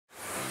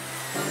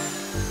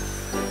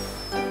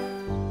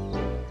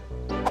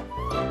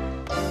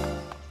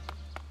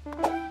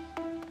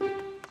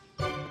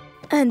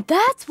And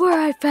that's where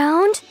I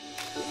found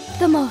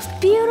the most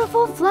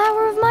beautiful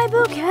flower of my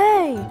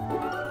bouquet.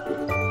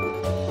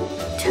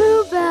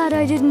 Too bad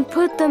I didn't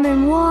put them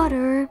in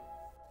water.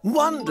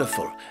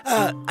 Wonderful.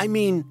 I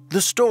mean,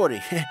 the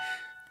story.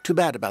 Too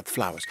bad about the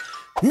flowers.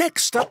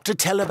 Next up to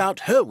tell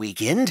about her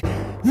weekend,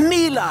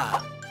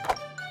 Mila.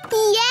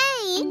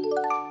 Yay!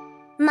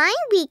 My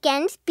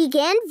weekend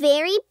began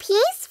very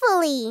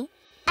peacefully.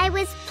 I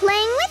was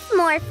playing with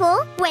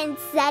Morphle when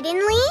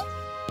suddenly...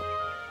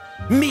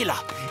 Mila,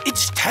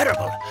 it's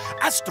terrible.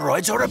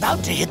 Asteroids are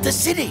about to hit the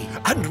city,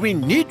 and we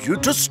need you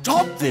to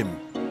stop them.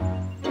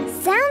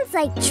 Sounds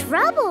like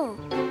trouble.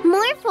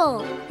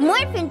 Morphle,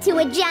 morph into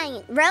a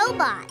giant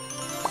robot.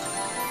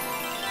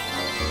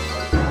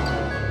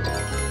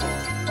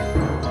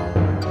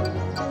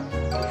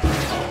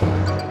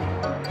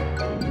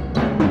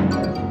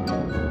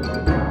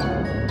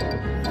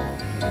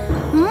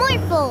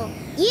 Morphle,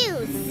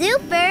 use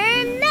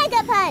Super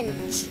Mega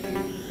Punch.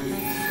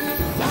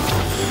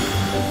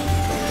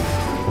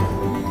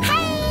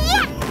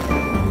 Hi-ya!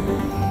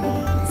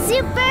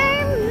 Super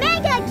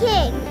Mega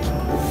Kick.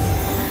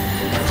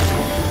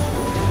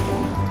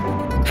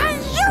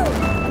 Hi-yo!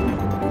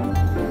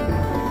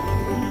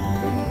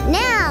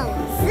 Now,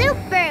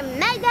 Super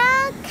Mega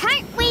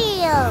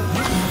Cartwheel.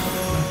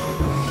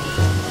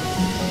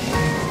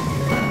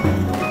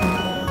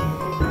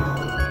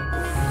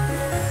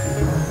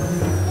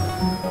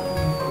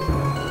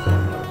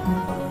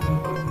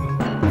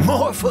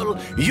 Morphle,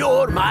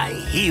 you're my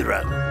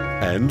hero.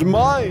 And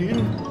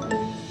mine.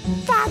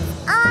 That's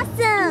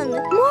awesome!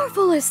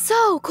 Morphle is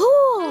so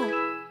cool.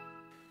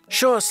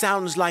 Sure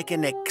sounds like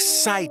an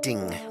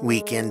exciting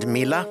weekend,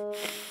 Mila.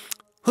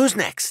 Who's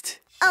next?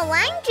 Oh,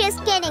 I'm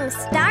just getting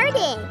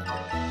started.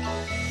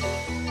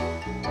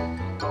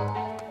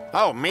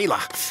 Oh,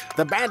 Mila,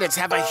 the bandits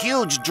have a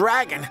huge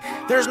dragon.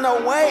 There's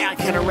no way I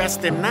can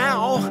arrest him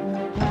now.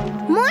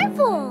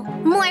 Morphle,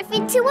 morph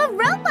into a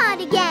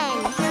robot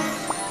again.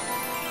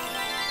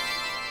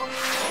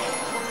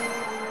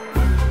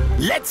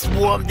 Let's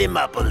warm them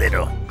up a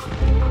little.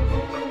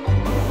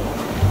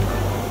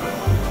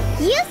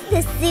 Use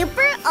the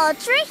Super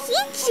Ultra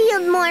Heat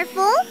Shield,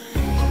 Morphle.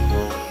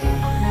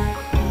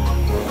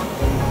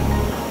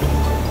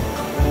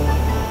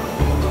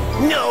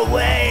 No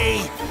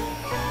way!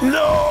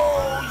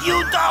 No,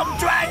 you dumb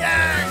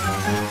dragon!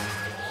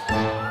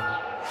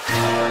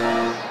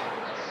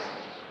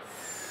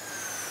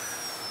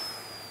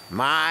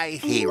 My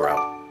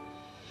hero.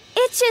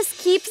 It just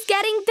keeps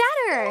getting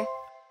better.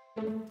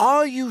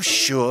 Are you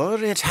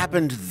sure it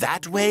happened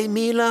that way,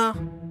 Mila?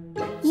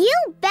 You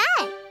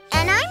bet!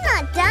 And I'm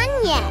not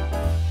done yet.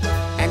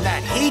 And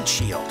that heat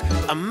shield,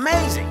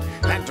 amazing!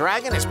 That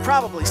dragon is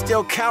probably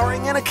still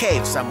cowering in a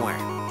cave somewhere.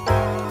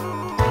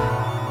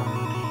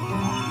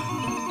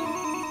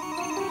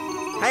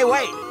 Hey,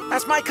 wait!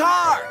 That's my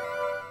car!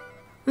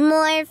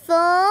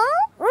 Morphle,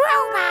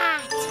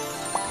 robot!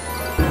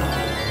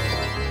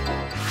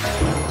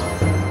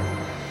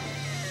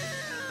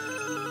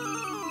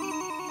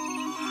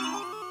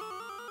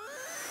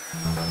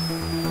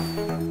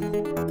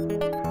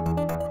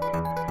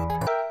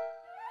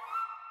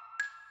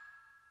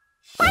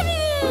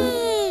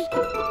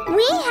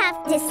 We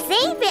have to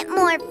save it,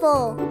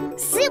 Morphle!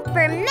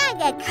 Super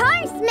Mega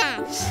Car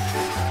Smash!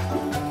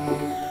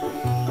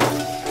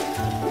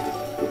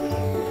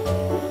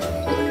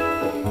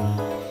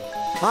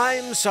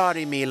 I'm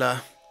sorry,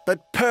 Mila,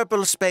 but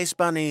purple space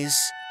bunnies...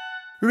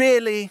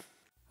 Really?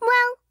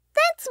 Well,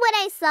 that's what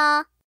I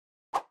saw.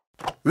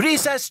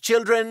 Recess,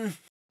 children!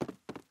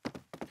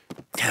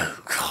 Oh,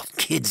 God,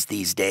 kids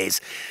these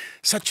days.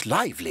 Such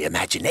lively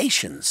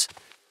imaginations.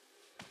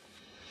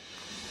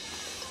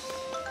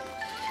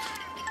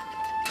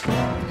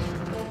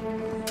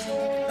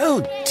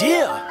 Oh,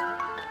 dear!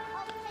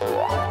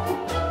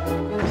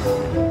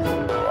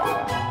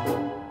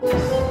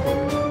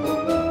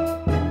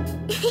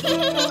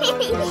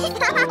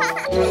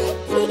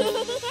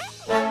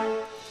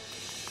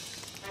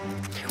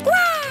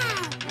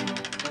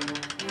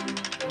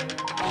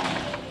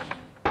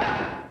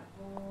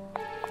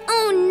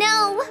 Oh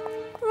no!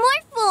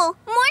 Morphle,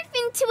 morph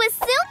into a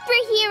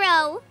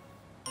superhero!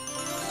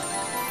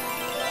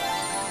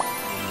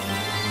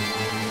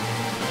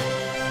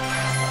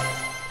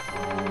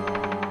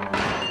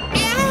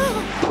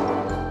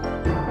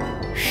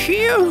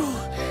 Phew!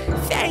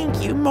 Thank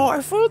you,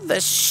 Morphle, the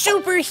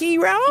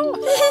superhero!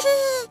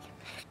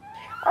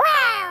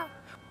 Wow!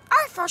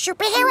 Orphle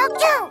superhero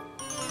too!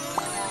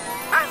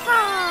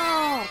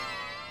 Orphle!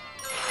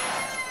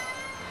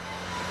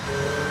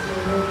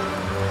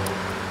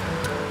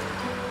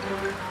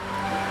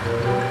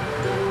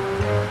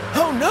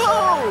 Oh, no!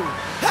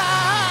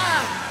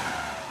 Ah!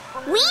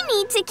 We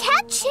need to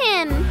catch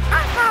him!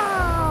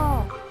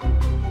 Orphle!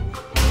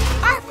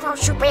 Orphle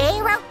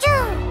superhero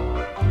too!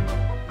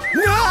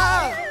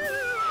 Ah!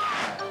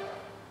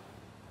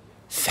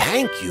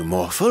 Thank you,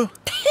 Morphle.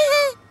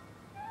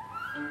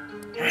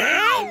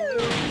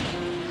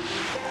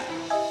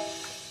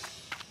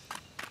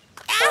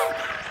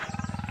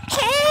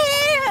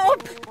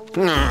 Help!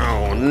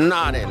 No,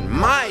 not in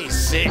my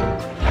That's it.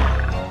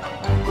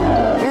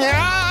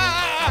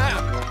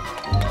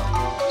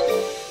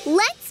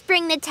 Let's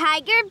bring the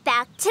tiger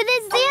back to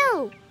the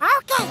zoo.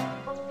 Okay.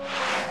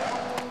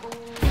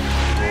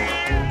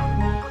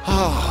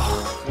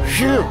 Oh,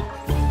 phew.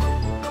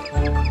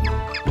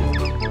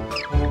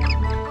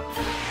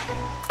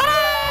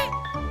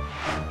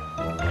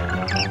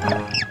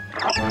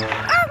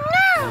 Oh,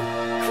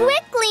 no!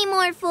 Quickly,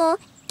 Morphle.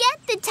 Get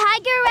the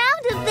tiger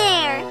out of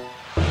there.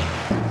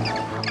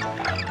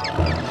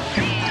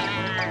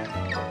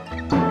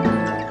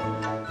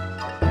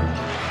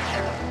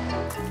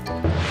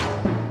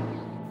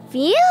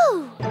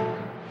 Phew!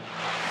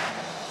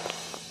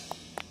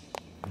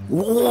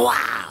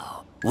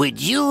 Wow!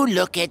 Would you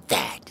look at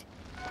that?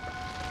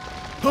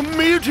 A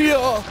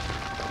meteor!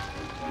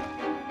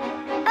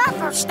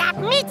 Orphle, stop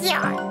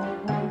meteor!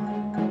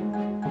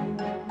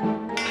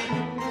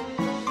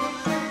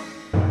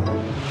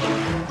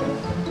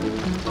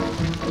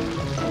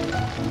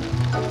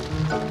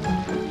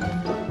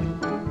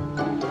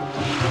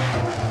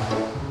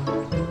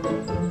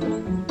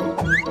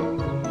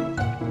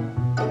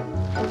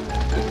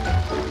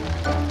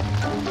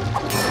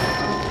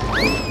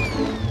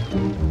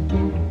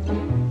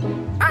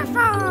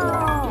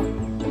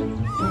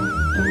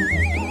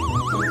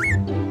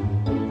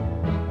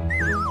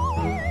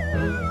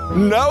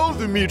 Now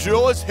the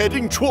meteor is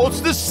heading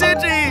towards the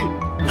city!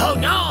 Oh,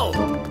 no!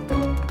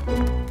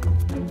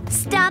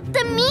 Stop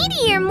the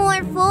meteor,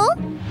 Morphle!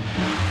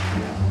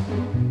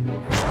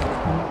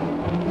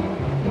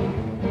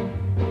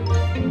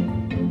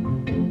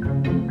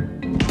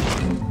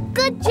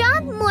 Good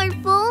job,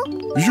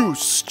 Morphle! You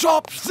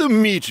stopped the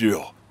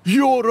meteor!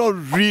 You're a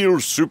real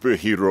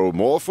superhero,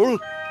 Morphle.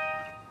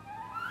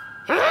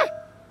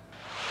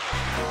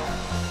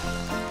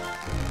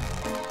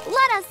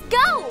 Let us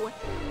go!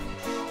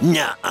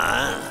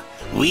 Nuh-uh.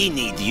 We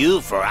need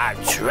you for our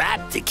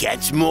trap to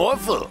catch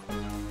Morphle.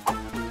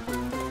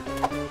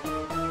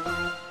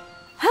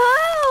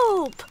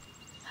 Help!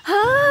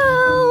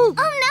 Help!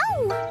 Oh no!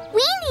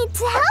 We need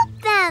to help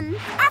them!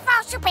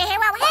 Orphle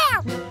superhero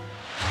help!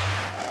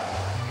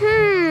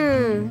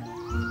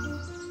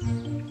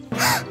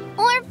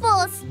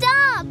 Orphle,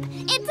 stop!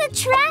 It's a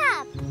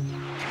trap!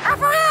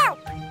 Orphle, help!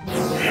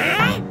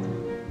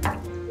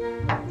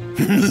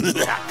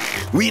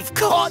 We've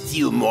caught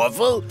you,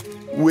 Morphle.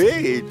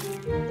 Wait,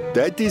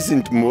 that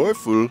isn't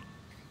Morphle.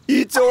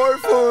 It's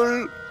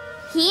Orphle.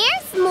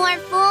 Here's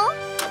Morphle.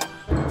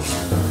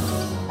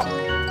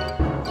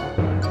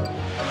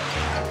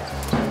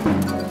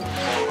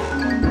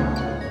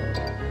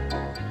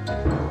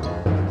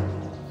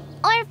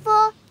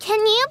 Orphle, can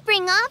you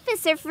bring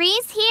Officer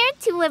Freeze here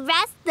to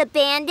arrest the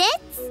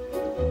bandits?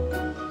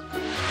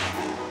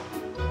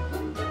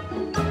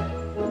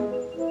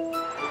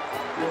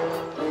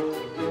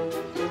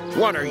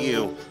 What are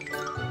you?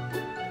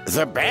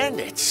 The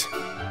bandits?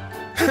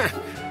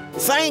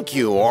 Thank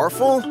you,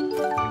 Orphle.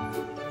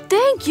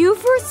 Thank you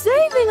for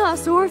saving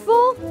us,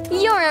 Orphle.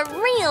 You're a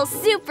real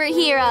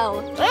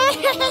superhero.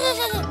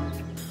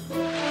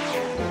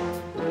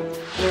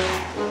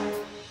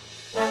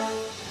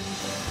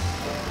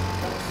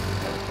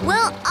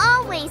 We'll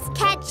always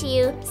catch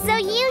you, so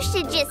you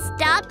should just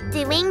stop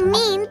doing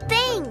mean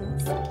things.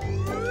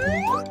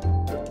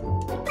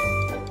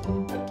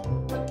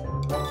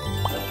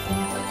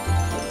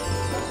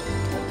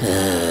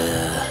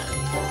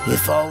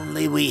 If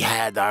only we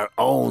had our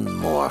own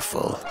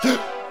Morphle.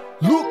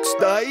 Look,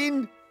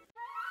 Stein.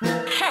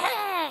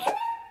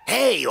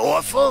 Hey,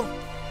 Orphle.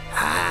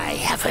 I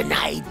have an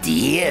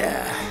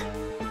idea.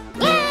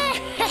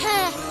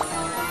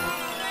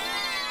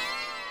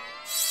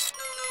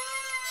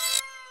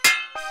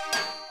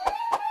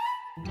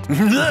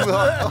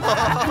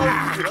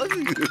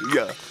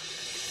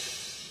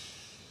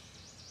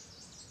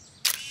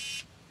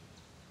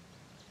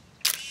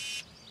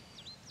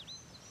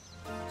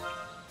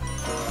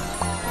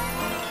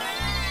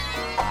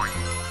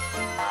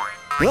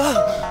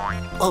 Yeah.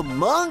 A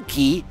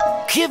monkey?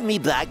 Give me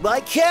back my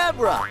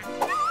camera.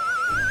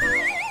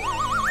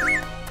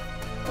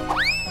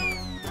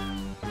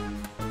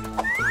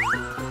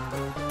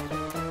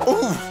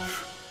 Oh.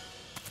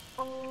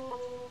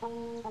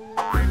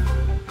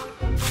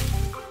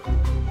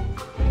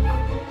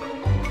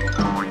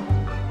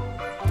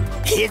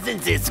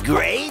 Isn't this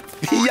great?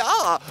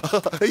 Yeah.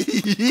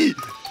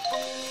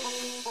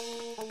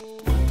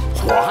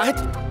 What?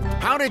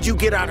 How did you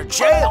get out of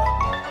jail?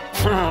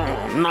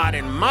 Not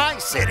in my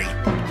city.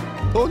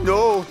 Oh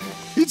no,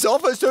 it's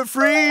Officer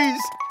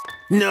Freeze.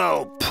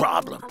 No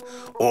problem.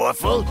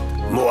 Orphle,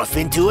 morph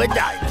into a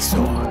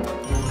dinosaur.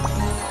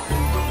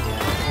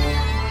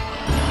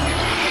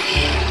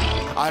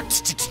 A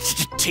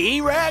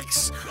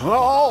T-Rex?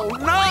 Oh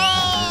no!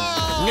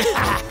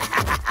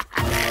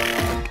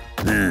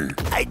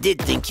 I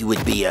did think you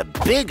would be a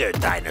bigger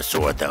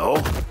dinosaur,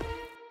 though.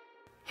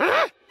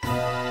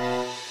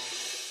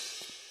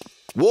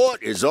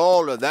 What is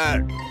all of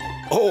that?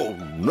 Oh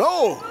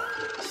no!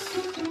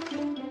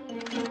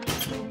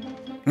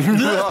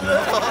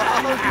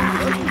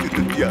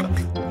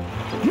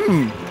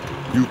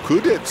 You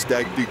could have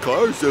stacked the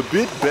cars a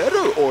bit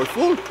better,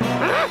 Orphle.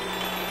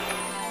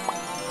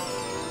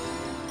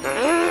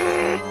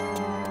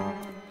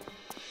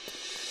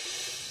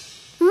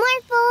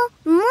 Morphle,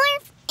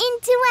 morph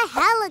into a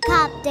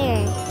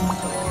helicopter.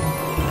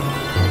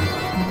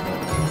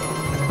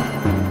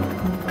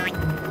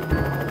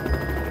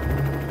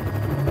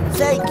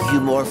 Thank you,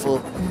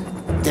 Morphle.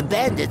 The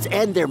bandits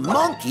and their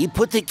monkey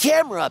put the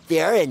camera up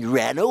there and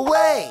ran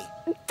away.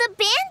 The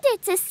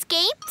bandits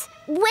escaped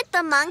with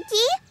the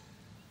monkey?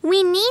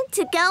 We need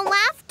to go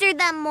after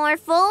them,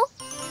 Morphle.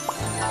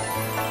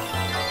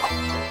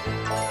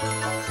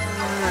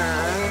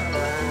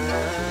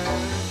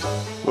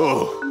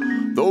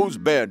 Oh, those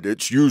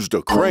bandits used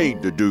a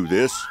crane to do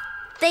this.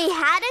 They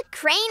had a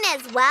crane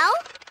as well?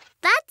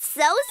 That's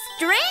so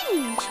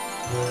strange.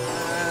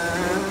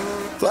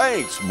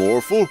 Thanks,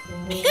 Morphle.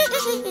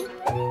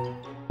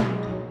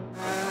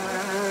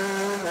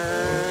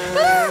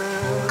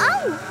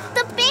 Oh,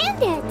 the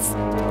bandits!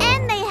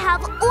 And they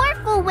have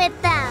Orphle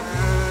with them.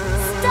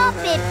 Stop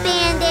it,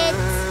 bandits!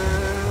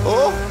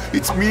 Oh,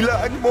 it's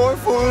Mila and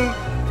Morphle.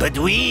 But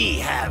we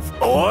have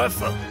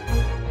Orphle.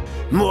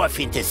 Morph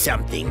into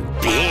something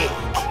big.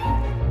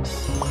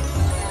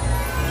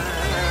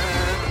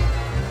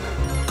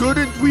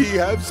 Couldn't we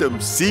have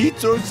some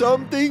seats or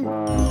something?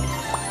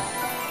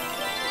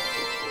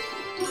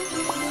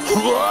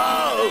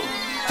 Whoa!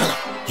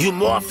 You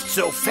morphed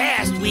so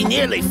fast, we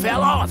nearly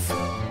fell off.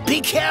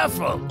 Be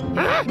careful.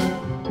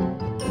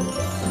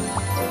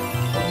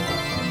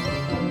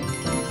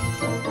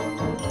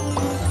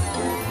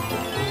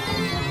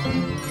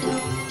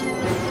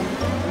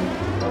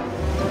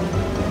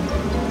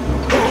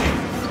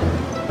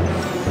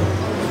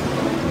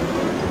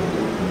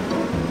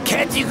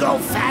 Can't you go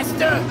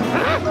faster?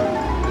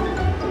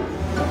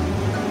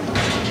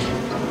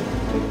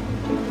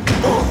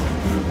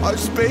 Our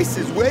space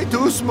is way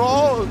too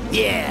small.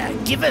 Yeah,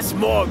 give us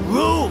more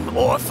room,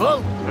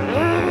 Orphle.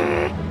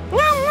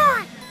 No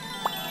more!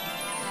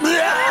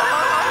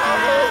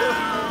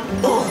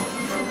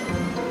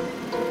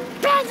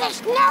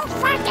 Bandits no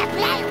fun to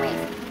play with.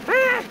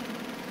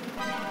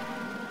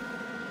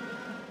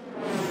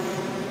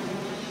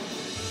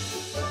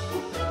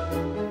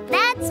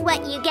 That's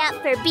what you get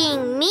for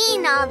being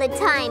mean all the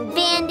time,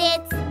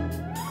 bandits.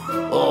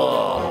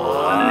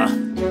 Oh.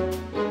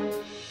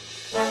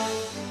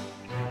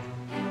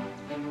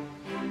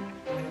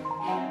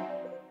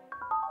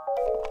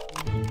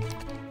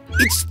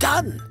 It's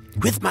done!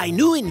 With my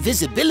new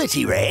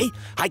invisibility ray,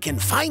 I can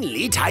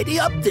finally tidy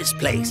up this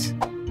place.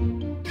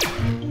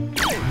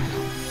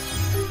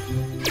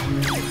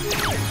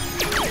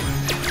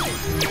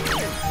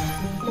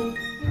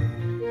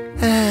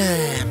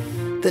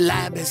 The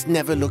lab has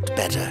never looked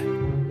better.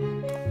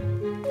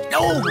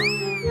 Oh!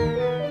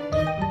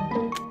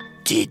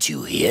 Did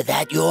you hear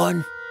that,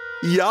 Yorn?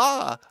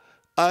 Yeah,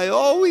 I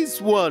always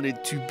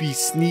wanted to be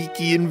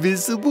sneaky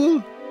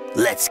invisible.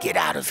 Let's get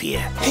out of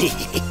here.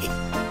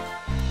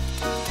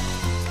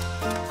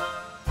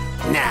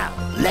 Now,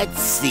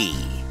 let's see.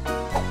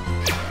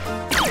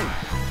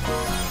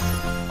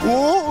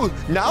 Oh,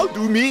 now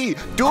do me,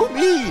 do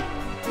me.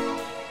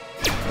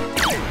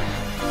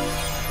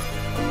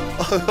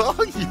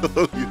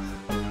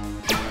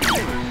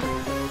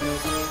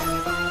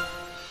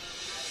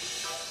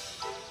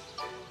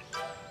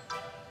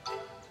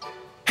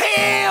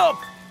 Help!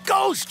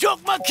 Ghost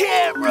took my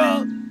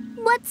camera!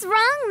 What's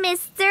wrong,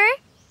 mister?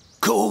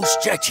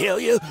 Ghost, I tell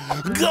you.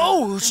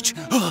 Ghost!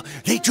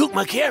 They took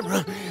my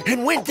camera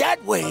and went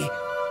that way.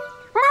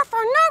 Morphle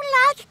no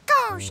like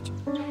ghost.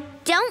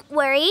 Don't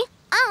worry,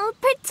 I'll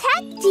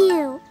protect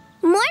you.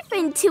 Morph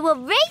into a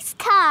race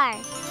car.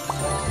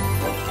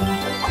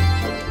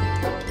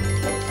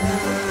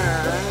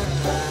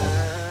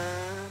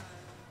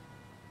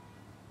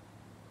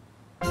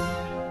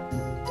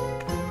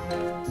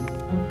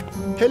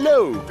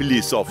 Hello,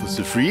 Police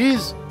Officer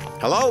Freeze.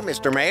 Hello,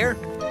 Mr. Mayor.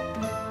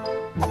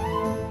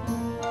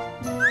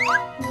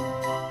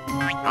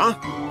 Huh?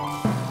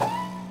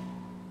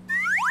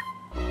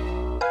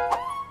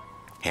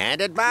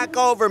 Hand it back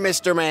over,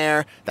 Mr.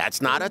 Mayor.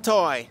 That's not a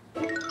toy.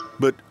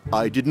 But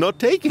I did not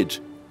take it.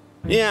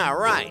 Yeah,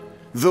 right.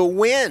 The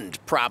wind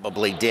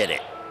probably did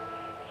it.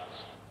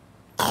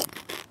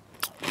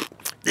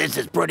 This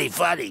is pretty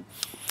funny.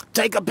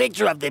 Take a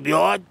picture of them,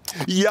 Yorn.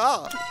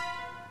 Yeah.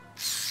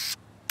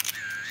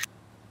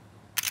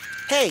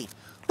 Hey,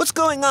 what's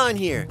going on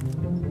here?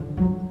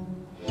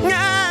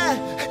 Ah!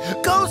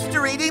 Ghosts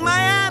are eating my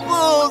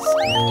apples!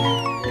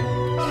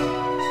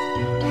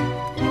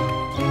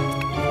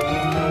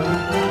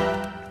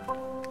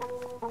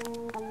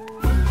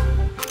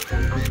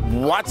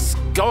 What's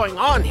going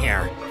on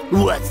here?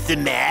 What's the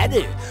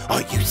matter?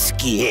 Are you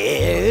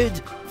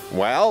scared?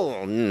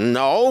 Well,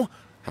 no.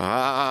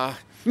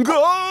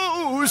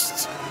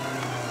 Ghosts!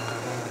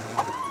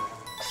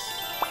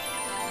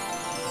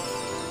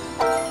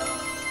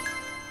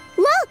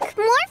 Look,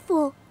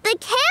 Morphle, the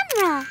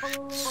camera.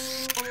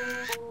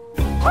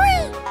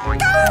 Whee!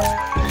 Ghost!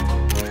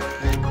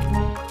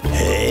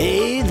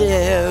 Hey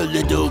there,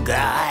 little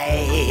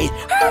guy.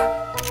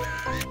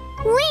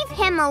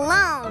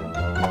 alone.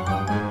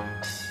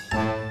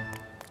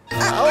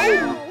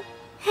 Uh-oh.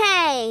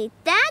 Hey,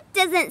 that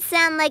doesn't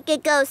sound like a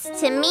ghost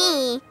to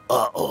me.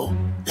 Uh-oh.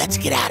 Let's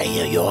get out of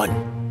here, Yorn.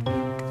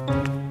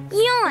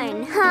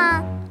 Yorn,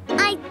 huh?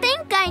 I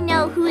think I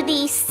know who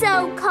these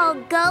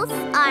so-called ghosts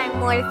are,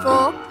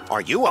 Morphle.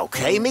 Are you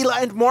okay, Mila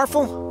and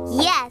Morphle?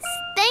 Yes,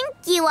 thank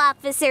you,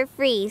 Officer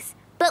Freeze.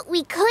 But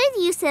we could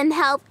use some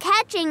help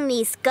catching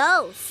these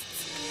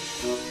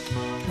ghosts.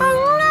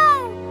 Oh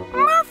no!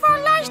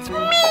 Morphle lost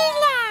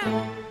Mila!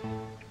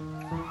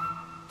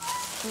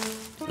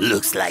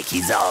 Looks like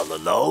he's all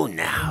alone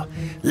now.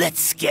 Let's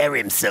scare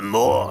him some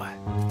more.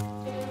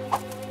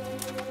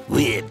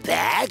 We're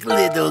back,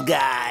 little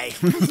guy.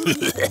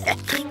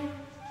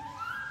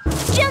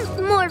 Jump,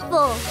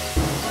 Morphle!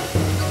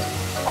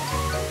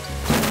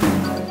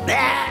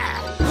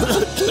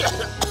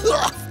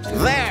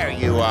 There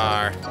you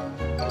are.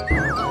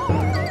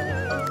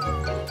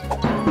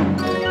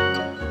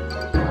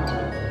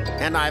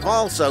 And I've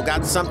also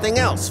got something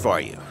else for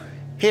you.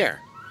 Here,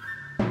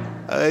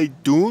 I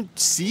don't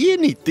see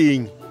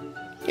anything.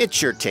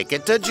 it's your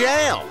ticket to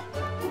jail.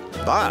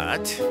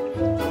 But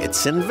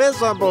it's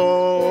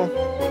invisible.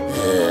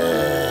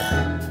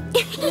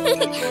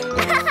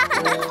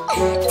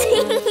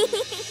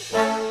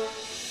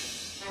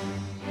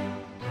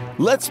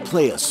 Let's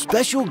play a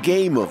special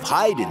game of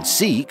hide and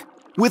seek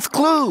with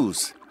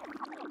clues.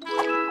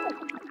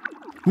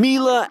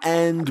 Mila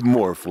and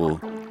Morphle,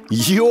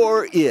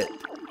 you're it.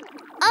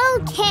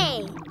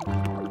 Okay.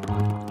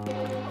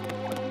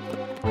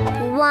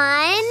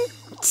 1,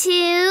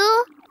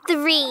 2,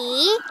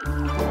 3.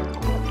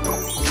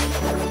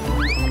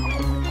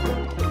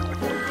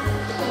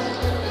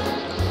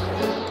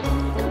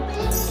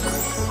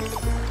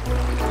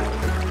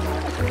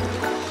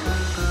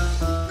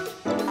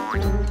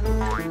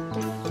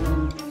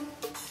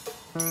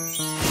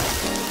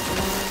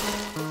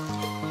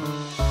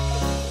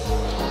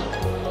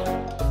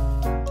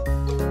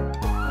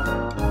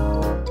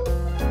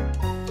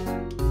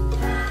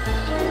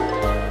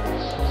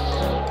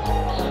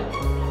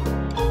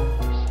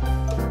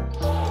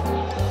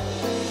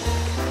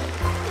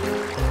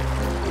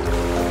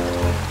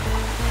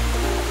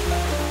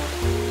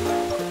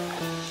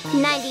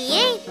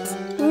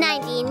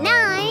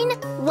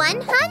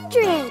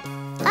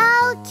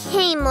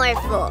 Okay,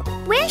 Morphle,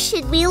 where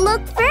should we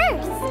look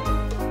first?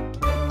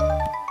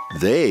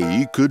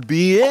 They could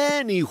be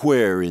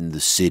anywhere in the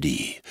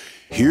city.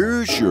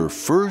 Here's your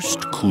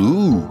first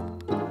clue.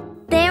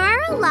 There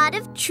are a lot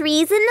of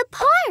trees in the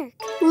park.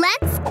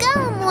 Let's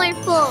go,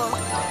 Morphle.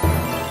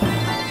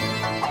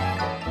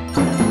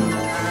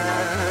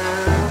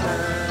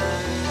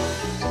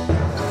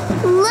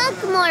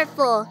 Look,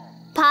 Morphle,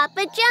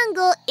 Papa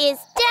Jungle is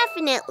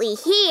definitely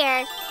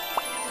here.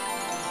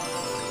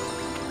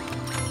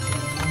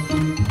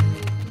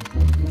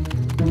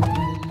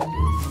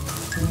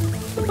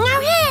 Now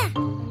here!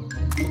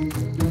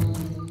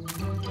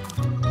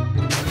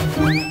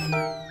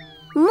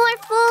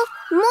 Morphle,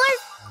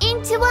 morph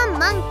into a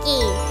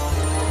monkey.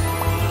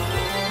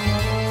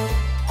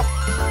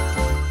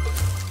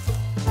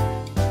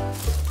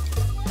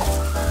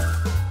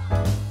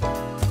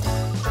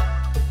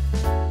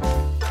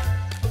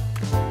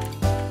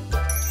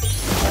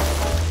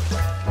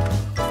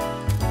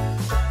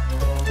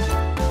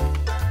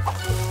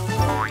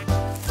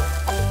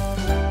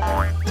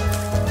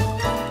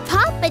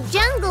 Papa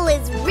Jungle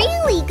is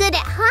really good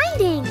at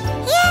hiding.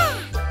 Yeah!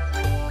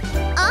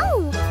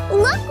 Oh,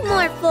 look,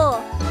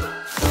 Morphle.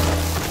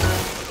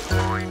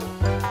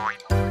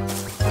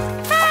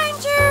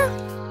 Found you!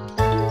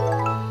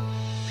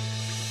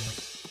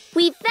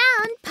 We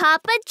found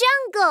Papa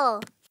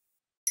Jungle.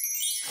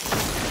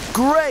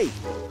 Great!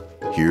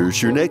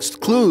 Here's your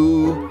next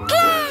clue.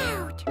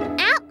 Cloud!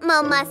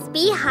 Atmo must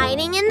be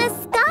hiding in the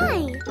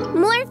sky.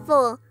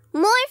 Morphle,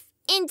 morph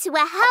into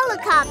a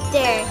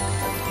helicopter.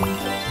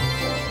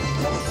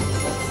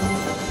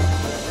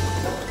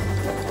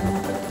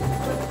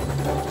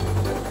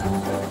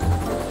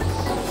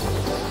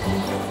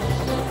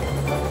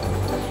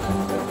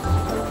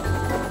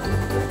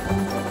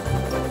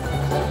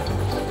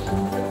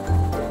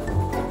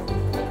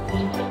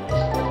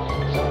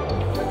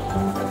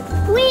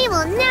 We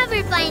will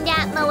never find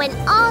Atmo in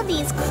all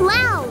these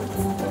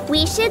clouds.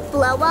 We should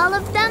blow all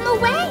of them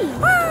away.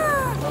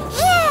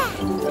 Yeah!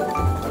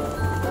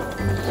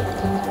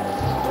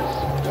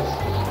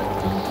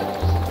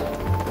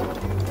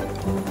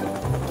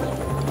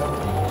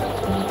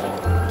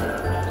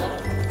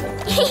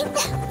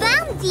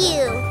 Found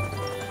you.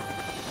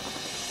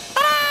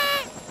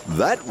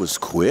 That was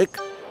quick.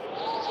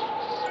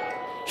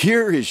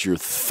 Here is your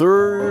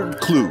third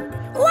clue.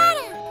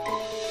 Water!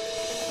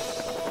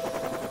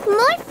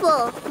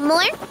 Morphle,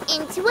 morph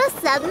into a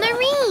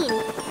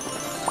submarine.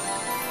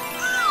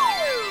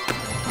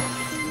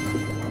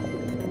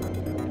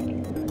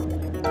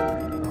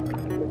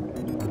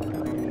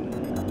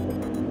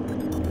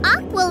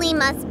 Aqualy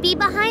must be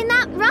behind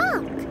that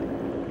rock.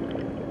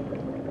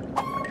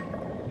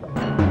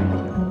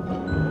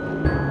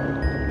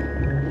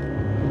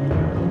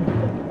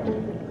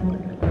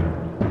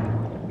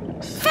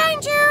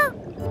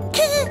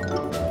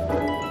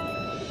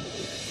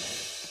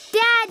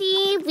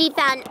 Finally, we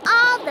found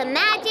all the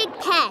magic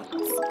pets.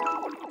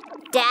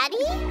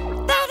 Daddy?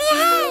 Daddy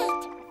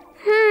hide.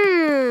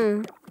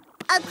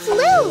 A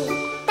clue!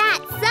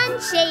 That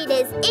sunshade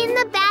is in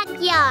the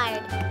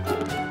backyard.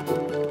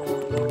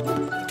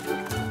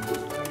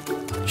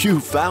 You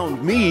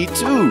found me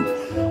too.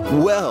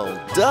 Well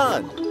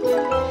done.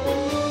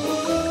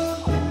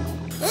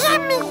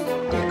 Yummy.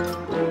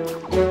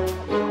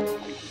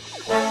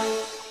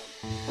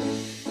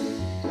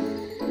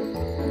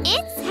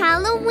 It's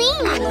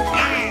Halloween.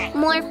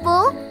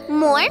 Morphle,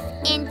 morph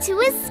into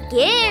a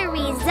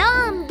scary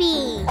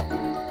zombie.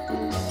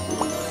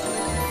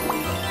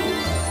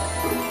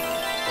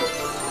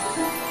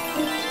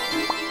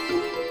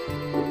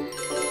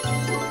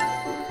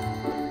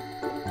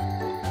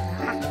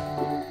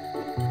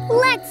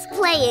 Let's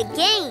play a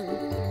game.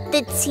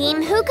 The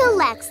team who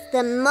collects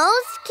the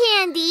most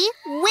candy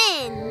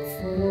wins.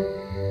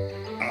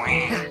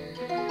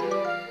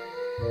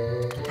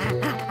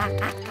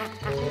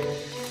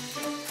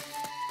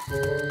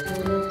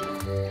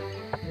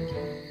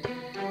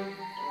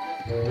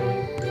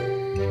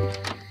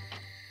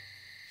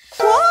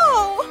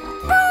 Whoa!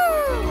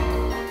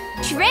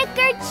 Trick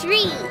or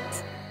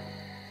treat.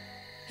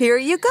 Here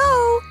you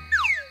go.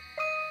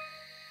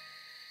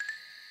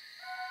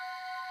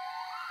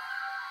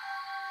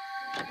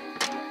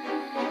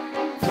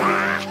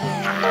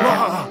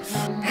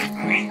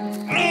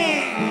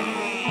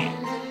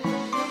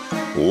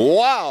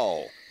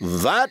 Wow,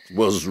 that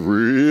was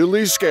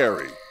really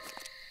scary.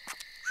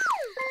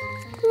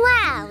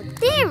 Wow,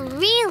 they're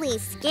really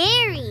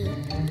scary.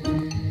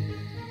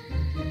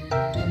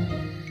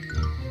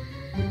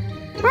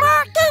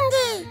 More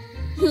candy.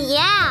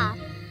 Yeah,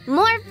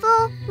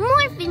 Morphle,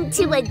 morph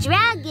into a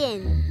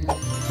dragon.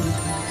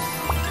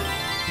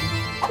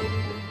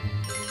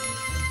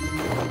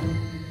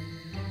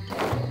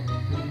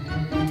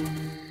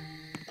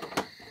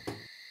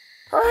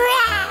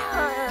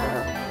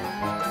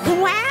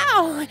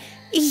 Wow,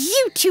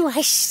 you two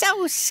are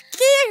so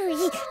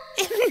scary.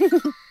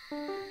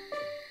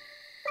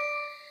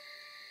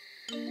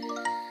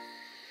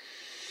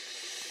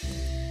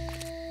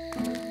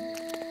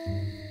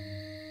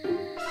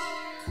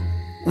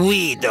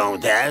 We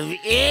don't have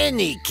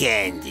any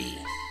candy.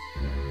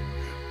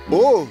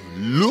 Oh,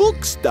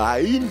 look,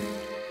 Stein.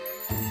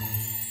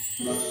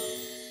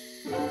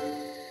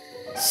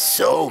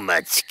 So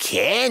much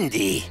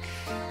candy.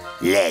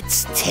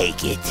 Let's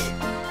take it.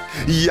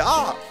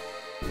 Ja.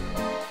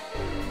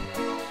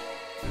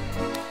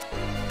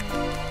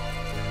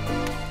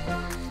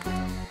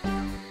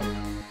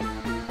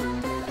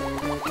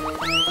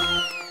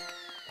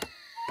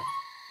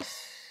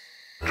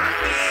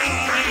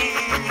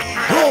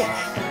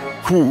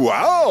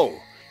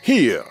 Wow!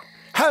 Here,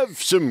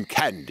 have some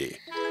candy.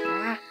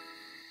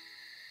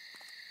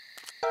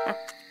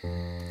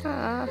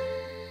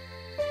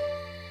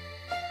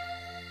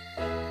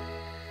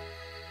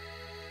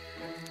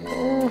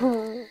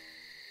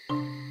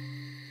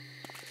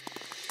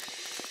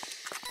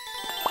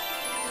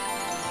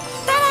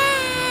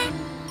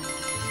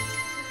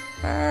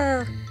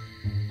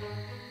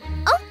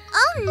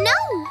 Oh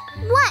no!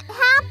 What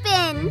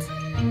happened?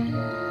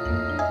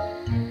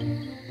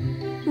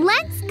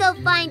 Let's go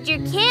find your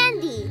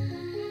candy.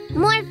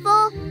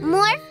 Morphle,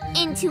 morph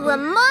into a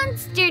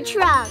monster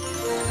truck.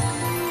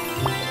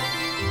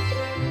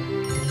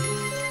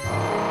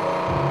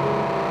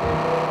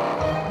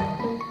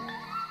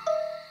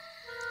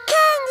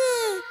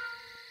 Candy.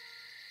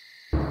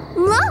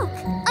 Look,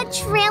 a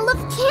trail of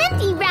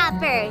candy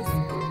wrappers.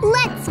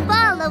 Let's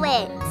follow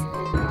it.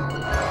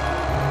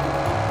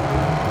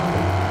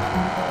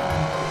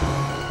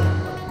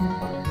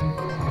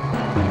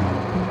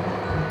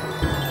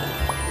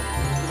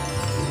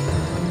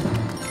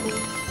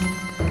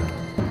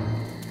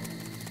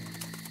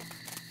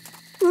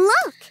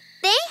 Look,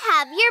 they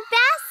have your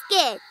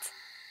basket.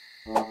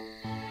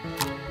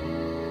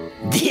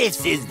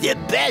 This is the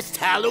best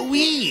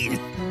Halloween.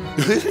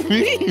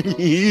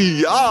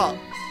 Ja.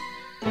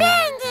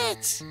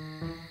 Bandits.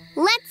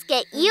 Let's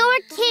get your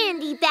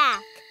candy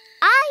back.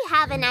 I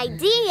have an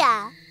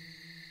idea.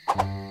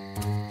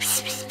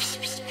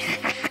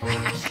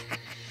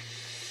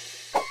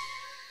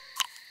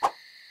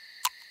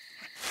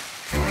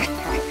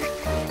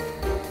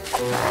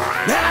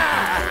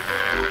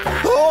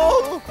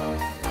 Oh.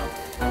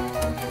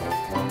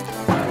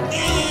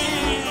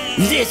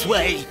 This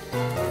way.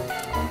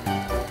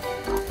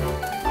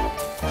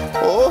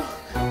 Oh.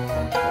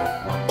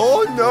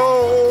 Oh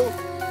no.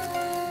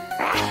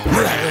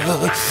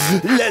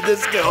 Let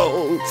us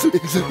go.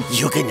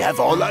 You can have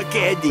all our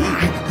candy.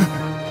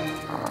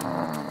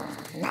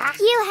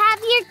 You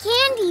have your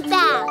candy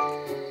back.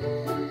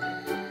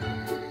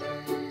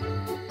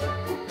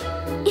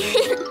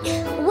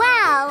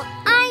 Well,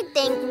 I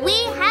think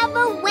we have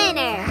a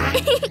winner.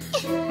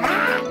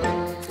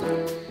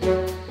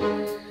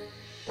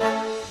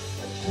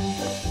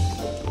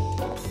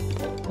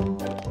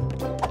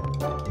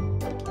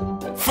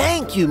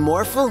 Thank you,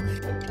 Morphle.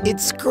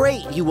 It's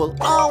great. You will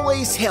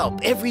always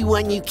help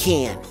everyone you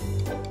can.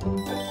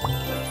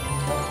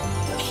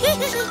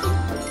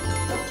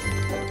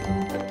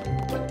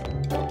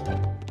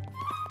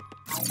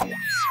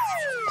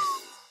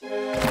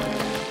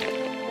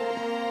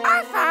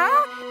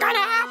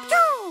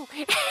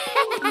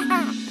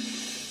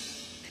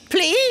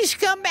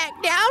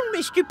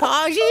 Mr.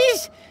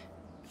 Pauses.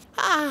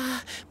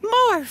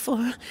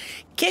 Morphle,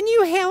 can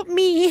you help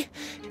me?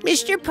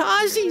 Mr.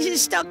 Pauses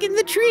is stuck in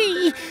the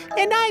tree,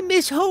 and I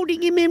miss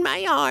holding him in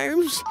my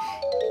arms.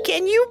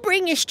 Can you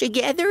bring us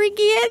together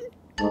again?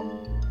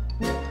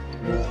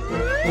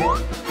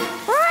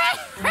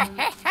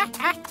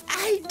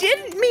 I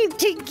didn't mean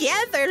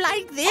together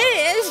like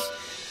this.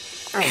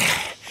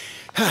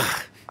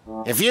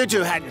 If you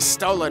two hadn't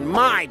stolen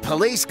my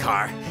police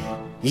car,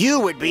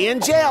 you would be in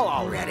jail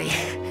already.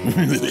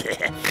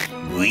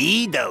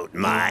 We don't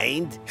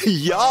mind.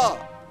 Yeah.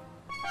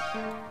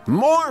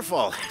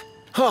 Morphle!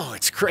 Oh,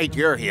 it's great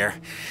you're here.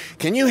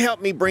 Can you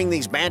help me bring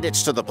these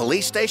bandits to the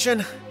police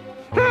station?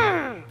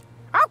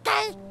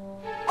 Okay.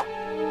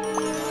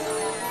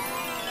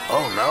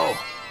 Oh, no.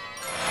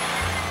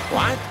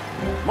 What?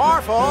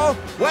 Morphle,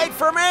 wait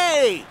for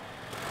me!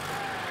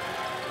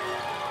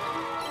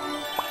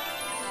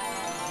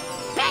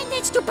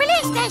 Bandits to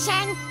police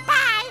station. Bye.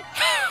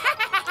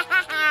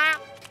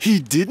 He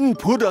didn't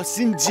put us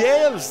in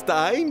jail,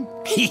 Stein.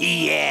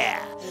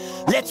 Yeah,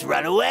 let's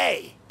run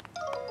away.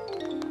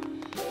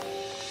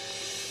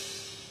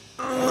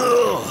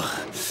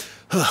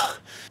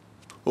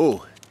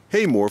 Oh,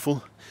 hey,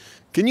 Morphle.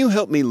 Can you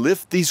help me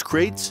lift these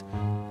crates?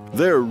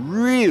 They're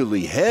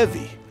really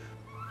heavy.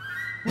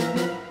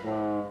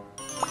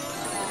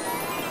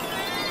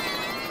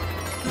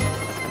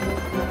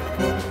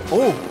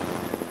 Oh!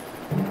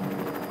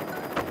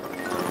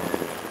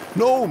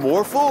 No,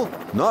 Morphle,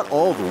 not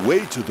all the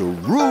way to the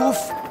roof.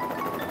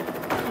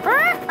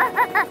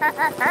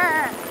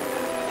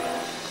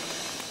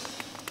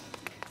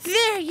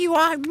 There you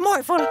are,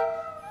 Morphle.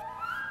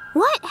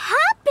 What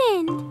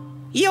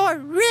happened? Your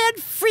red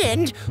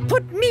friend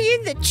put me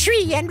in the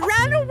tree and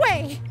ran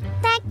away.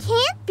 That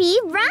can't be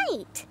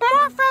right.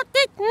 Morphle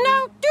didn't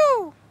know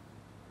too.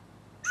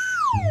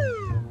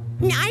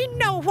 I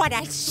know what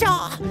I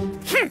saw.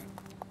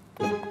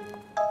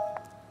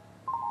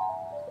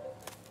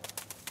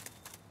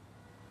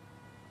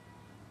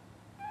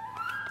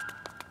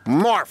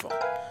 Morphle,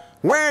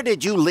 where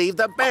did you leave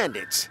the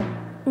bandits?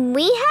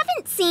 We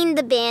haven't seen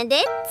the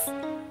bandits.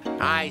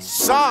 I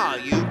saw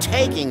you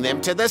taking them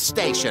to the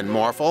station,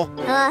 Morphle.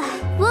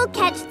 We'll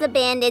catch the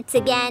bandits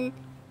again.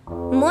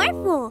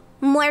 Morphle,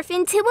 morph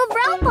into a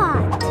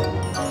robot.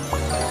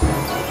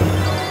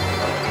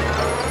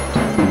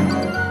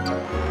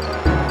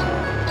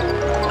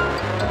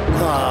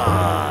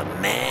 Oh,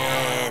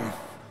 man.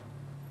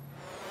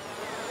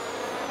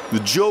 The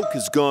joke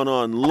has gone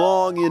on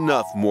long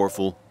enough,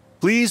 Morphle.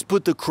 Please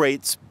put the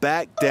crates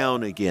back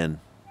down again.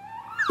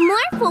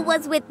 Morphle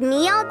was with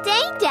me all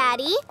day,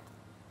 Daddy.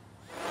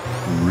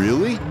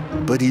 Really?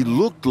 But he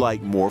looked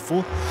like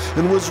Morphle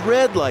and was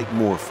red like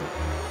Morphle.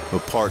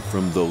 Apart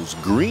from those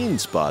green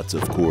spots,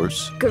 of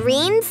course.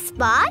 Green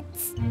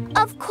spots?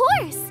 Of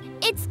course!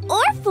 It's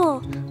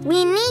Orphle!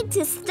 We need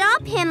to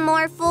stop him,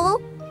 Morphle.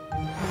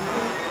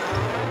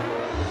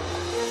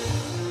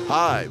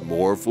 Hi,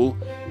 Morphle.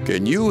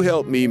 Can you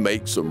help me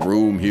make some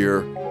room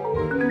here?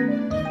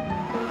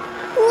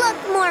 Look,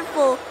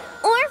 Morphle!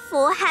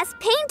 Orphle has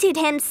painted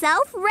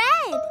himself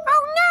red.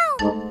 Oh,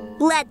 no!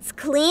 Let's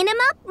clean him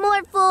up,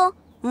 Morphle.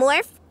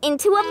 Morph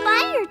into a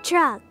fire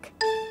truck.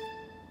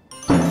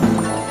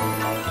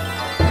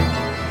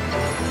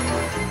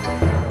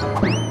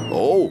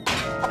 Oh,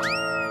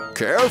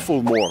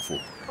 careful, Morphle.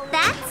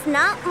 That's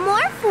not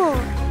Morphle.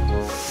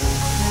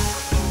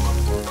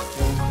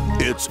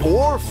 It's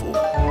Orphle.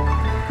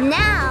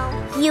 Now,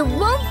 you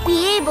won't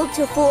be able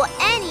to fool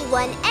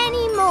anyone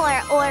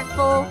anymore,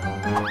 Orphle.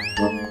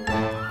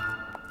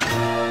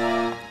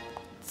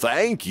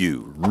 Thank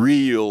you,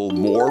 real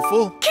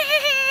Morphle.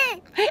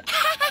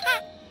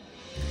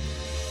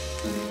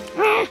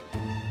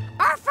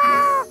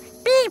 Orphle,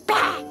 be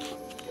back.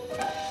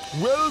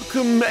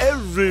 Welcome,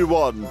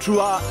 everyone, to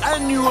our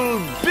annual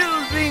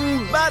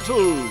building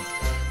battle.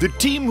 The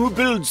team who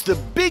builds the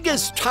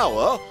biggest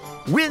tower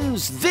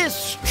wins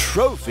this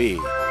trophy.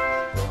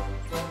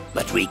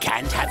 But we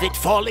can't have it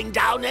falling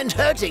down and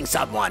hurting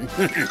someone.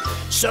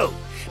 So,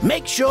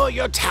 make sure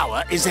your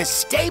tower is as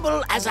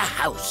stable as a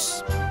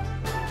house.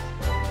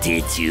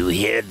 Did you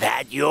hear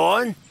that,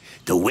 Yorn?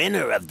 The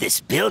winner of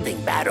this building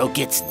battle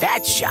gets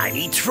that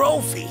shiny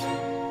trophy.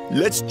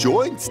 Let's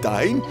join,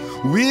 Stein.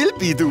 We'll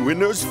be the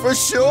winners for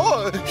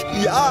sure.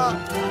 Yeah.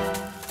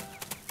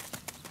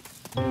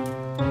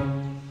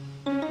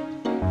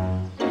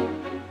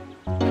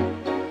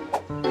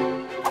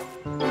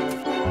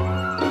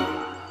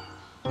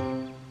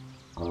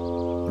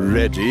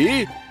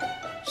 Ready,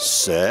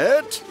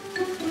 set.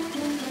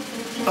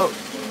 Oh,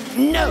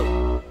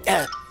 no.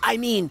 I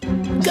mean,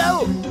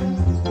 go.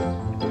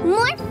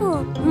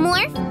 Morphle,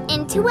 morph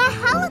into a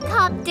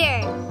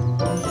helicopter.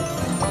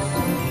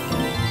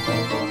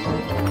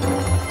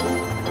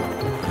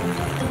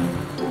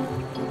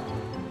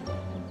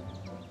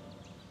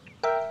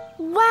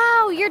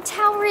 Wow, your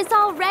tower is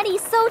already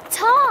so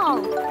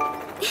tall.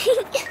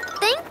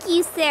 Thank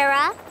you,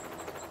 Sarah.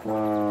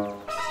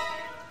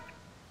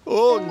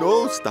 Oh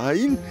no,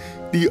 Stein.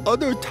 The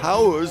other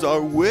towers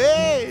are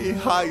way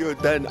higher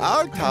than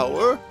our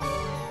tower.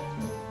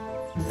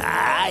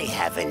 I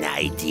have an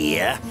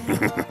idea.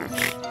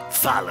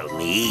 Follow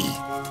me.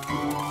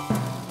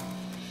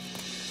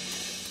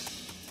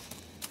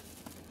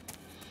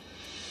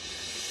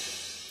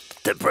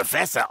 The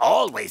professor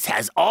always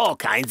has all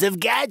kinds of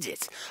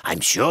gadgets.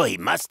 I'm sure he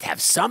must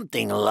have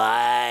something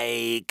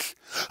like...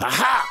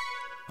 Aha!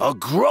 A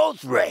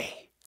growth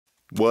ray.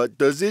 What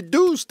does it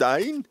do,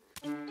 Stein?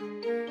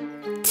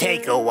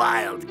 Take a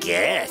wild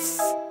guess.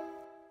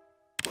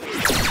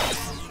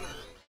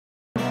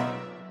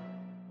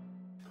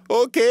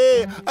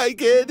 Okay, I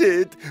get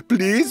it.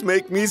 Please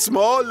make me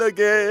small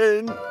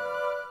again.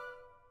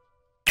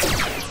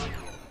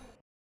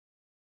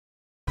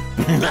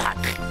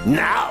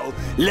 Now,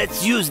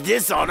 let's use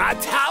this on our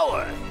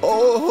tower.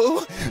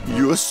 Oh,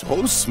 you're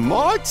so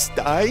smart,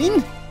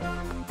 Stein.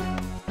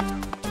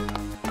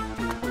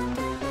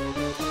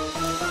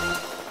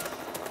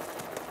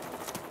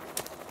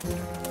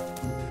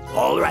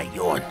 All right,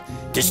 Yorn.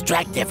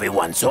 Distract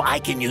everyone so I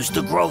can use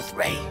the growth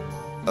ray.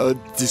 A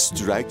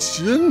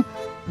distraction?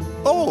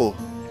 Oh.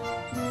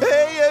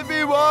 Hey,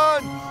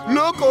 everyone!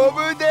 Look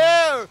over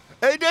there!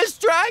 A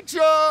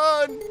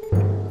distraction!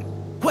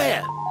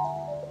 Where?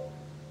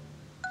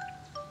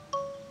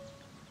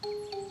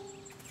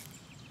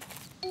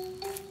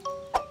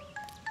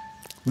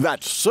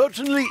 That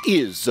certainly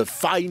is a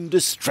fine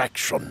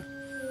distraction.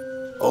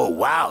 Oh,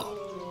 wow.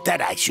 That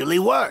actually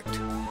worked.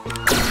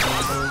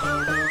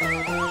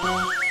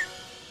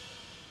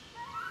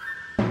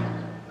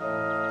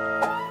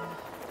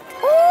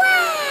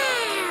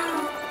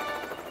 Wow!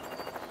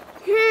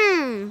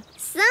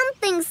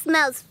 Something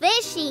smells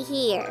fishy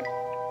here.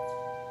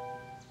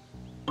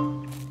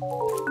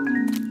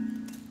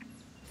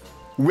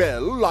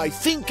 Well, I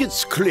think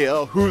it's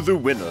clear who the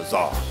winners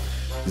are.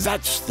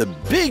 That's the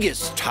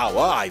biggest tower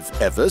I've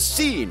ever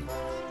seen.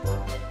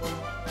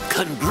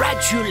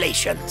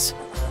 Congratulations!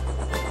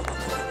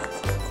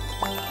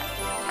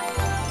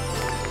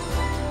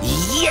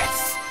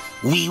 Yes!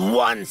 We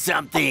won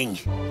something!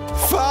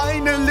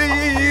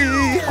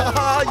 Finally!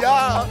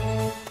 Yeah!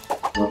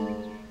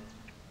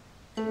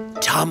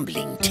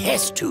 Tumbling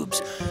test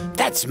tubes.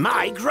 That's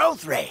my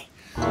growth ray.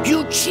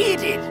 You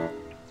cheated!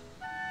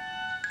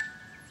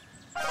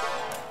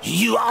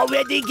 You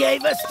already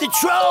gave us the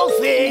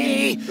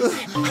trophy!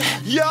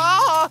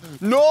 Yeah!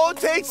 No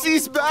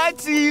takesies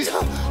backsies!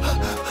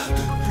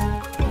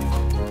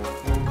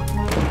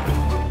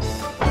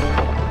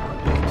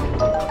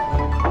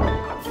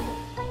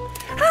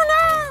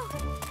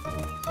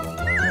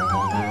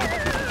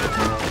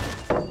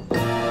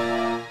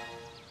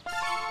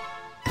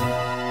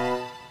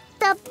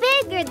 The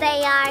bigger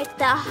they are,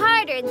 the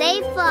harder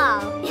they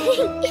fall.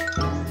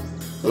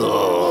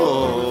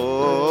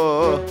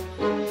 Oh.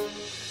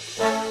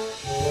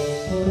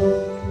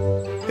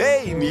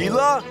 Hey,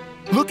 Mila!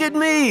 Look at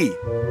me!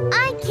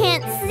 I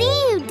can't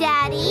see you,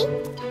 Daddy.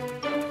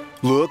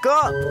 Look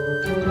up!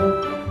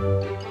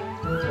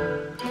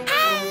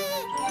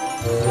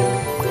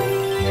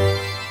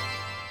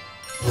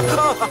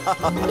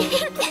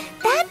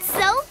 That's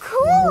so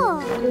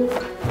cool.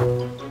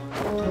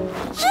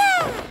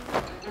 Yeah!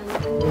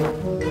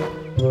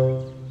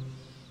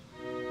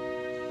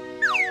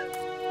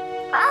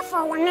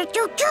 Orphle wanted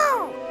to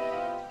too.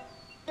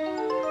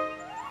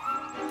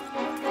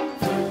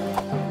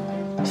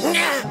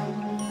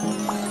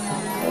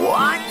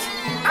 What?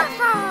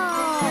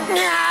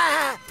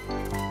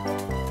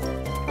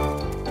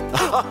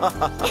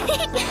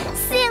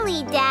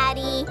 Silly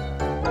Daddy.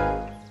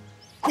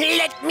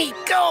 Let me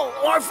go,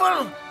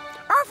 Orphle!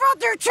 Orphle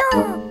do too.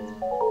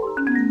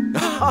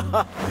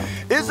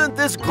 Isn't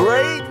this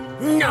great?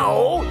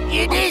 No,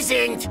 it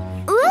isn't!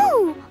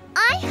 Ooh,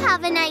 I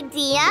have an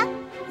idea.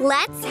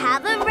 Let's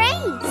have a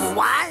race.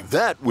 What?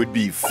 That would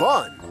be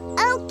fun.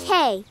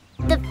 Okay,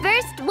 the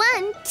first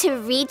one to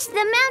reach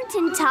the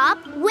mountaintop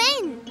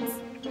wins.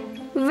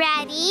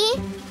 Ready,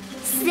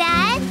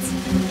 set,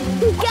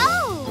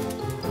 go!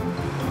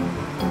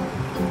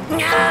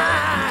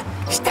 Ah,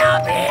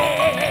 stop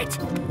it!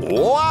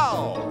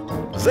 Wow!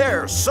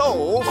 They're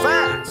so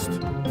fast!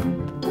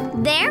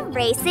 They're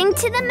racing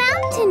to the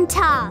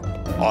mountaintop.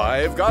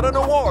 I've got an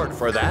award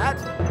for that.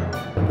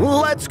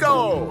 Let's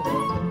go!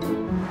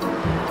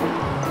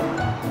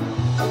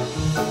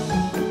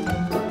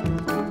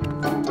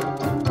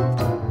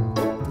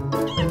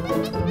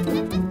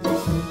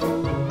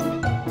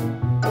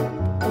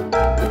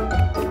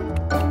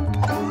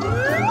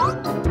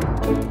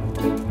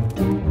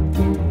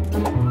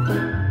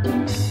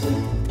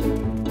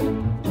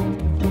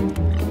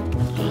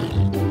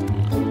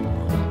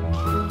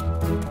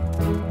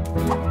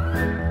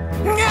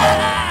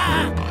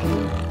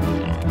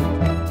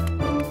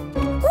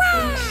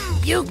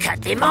 You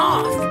cut him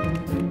off!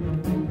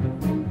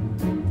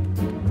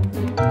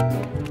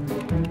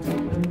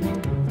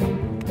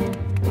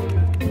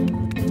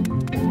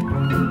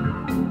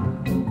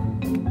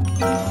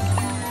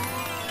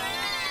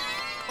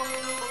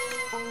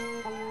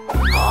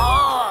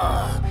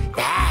 Oh,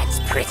 that's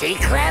pretty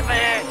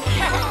clever!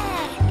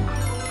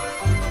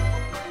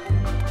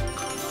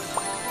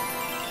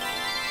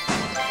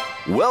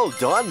 Well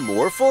done,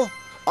 Morphle.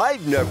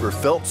 I've never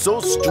felt so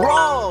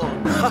strong.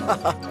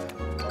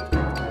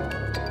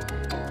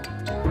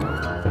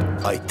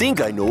 I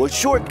think I know a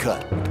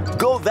shortcut.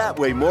 Go that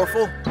way,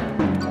 Morphle.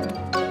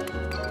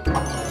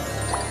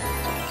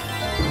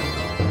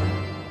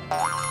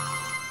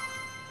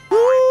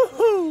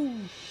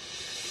 Woohoo!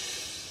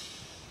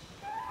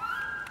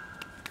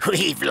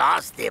 We've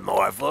lost him,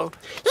 Orphle.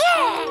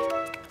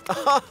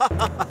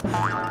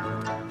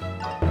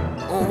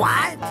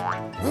 What?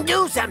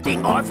 Do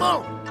something,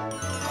 Orphle.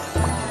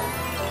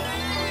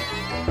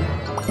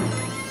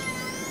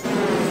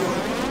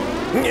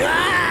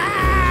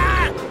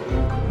 Ah!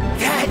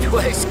 That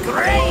was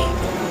great!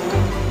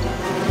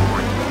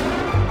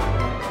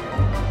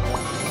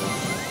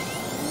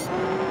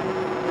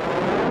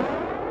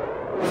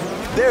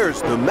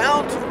 There's the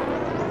mountain.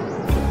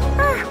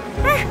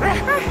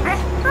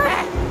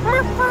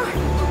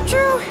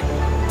 Too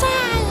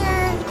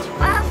tired.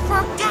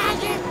 Awful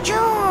tired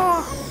too.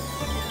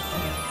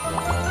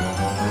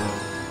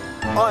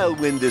 I'll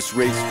win this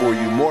race for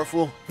you,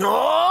 Morphle.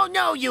 Oh,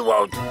 no, you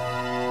won't.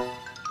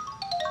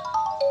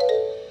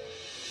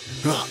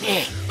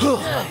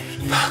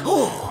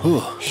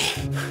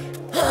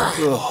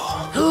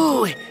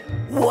 Who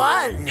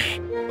won?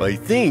 I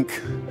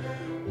think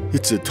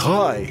it's a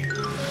tie.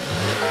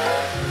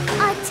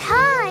 A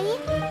tie?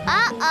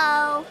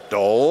 Uh-oh.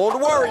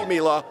 Don't worry,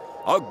 Mila.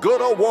 A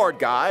good award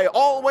guy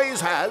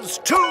always has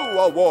 2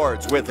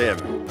 awards with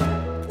him.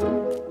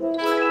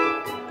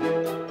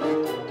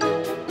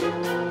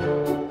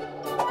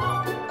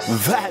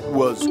 That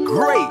was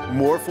great,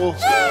 Morphle.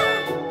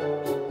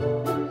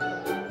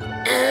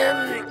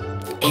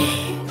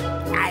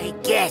 I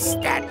guess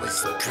that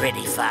was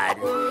pretty fun.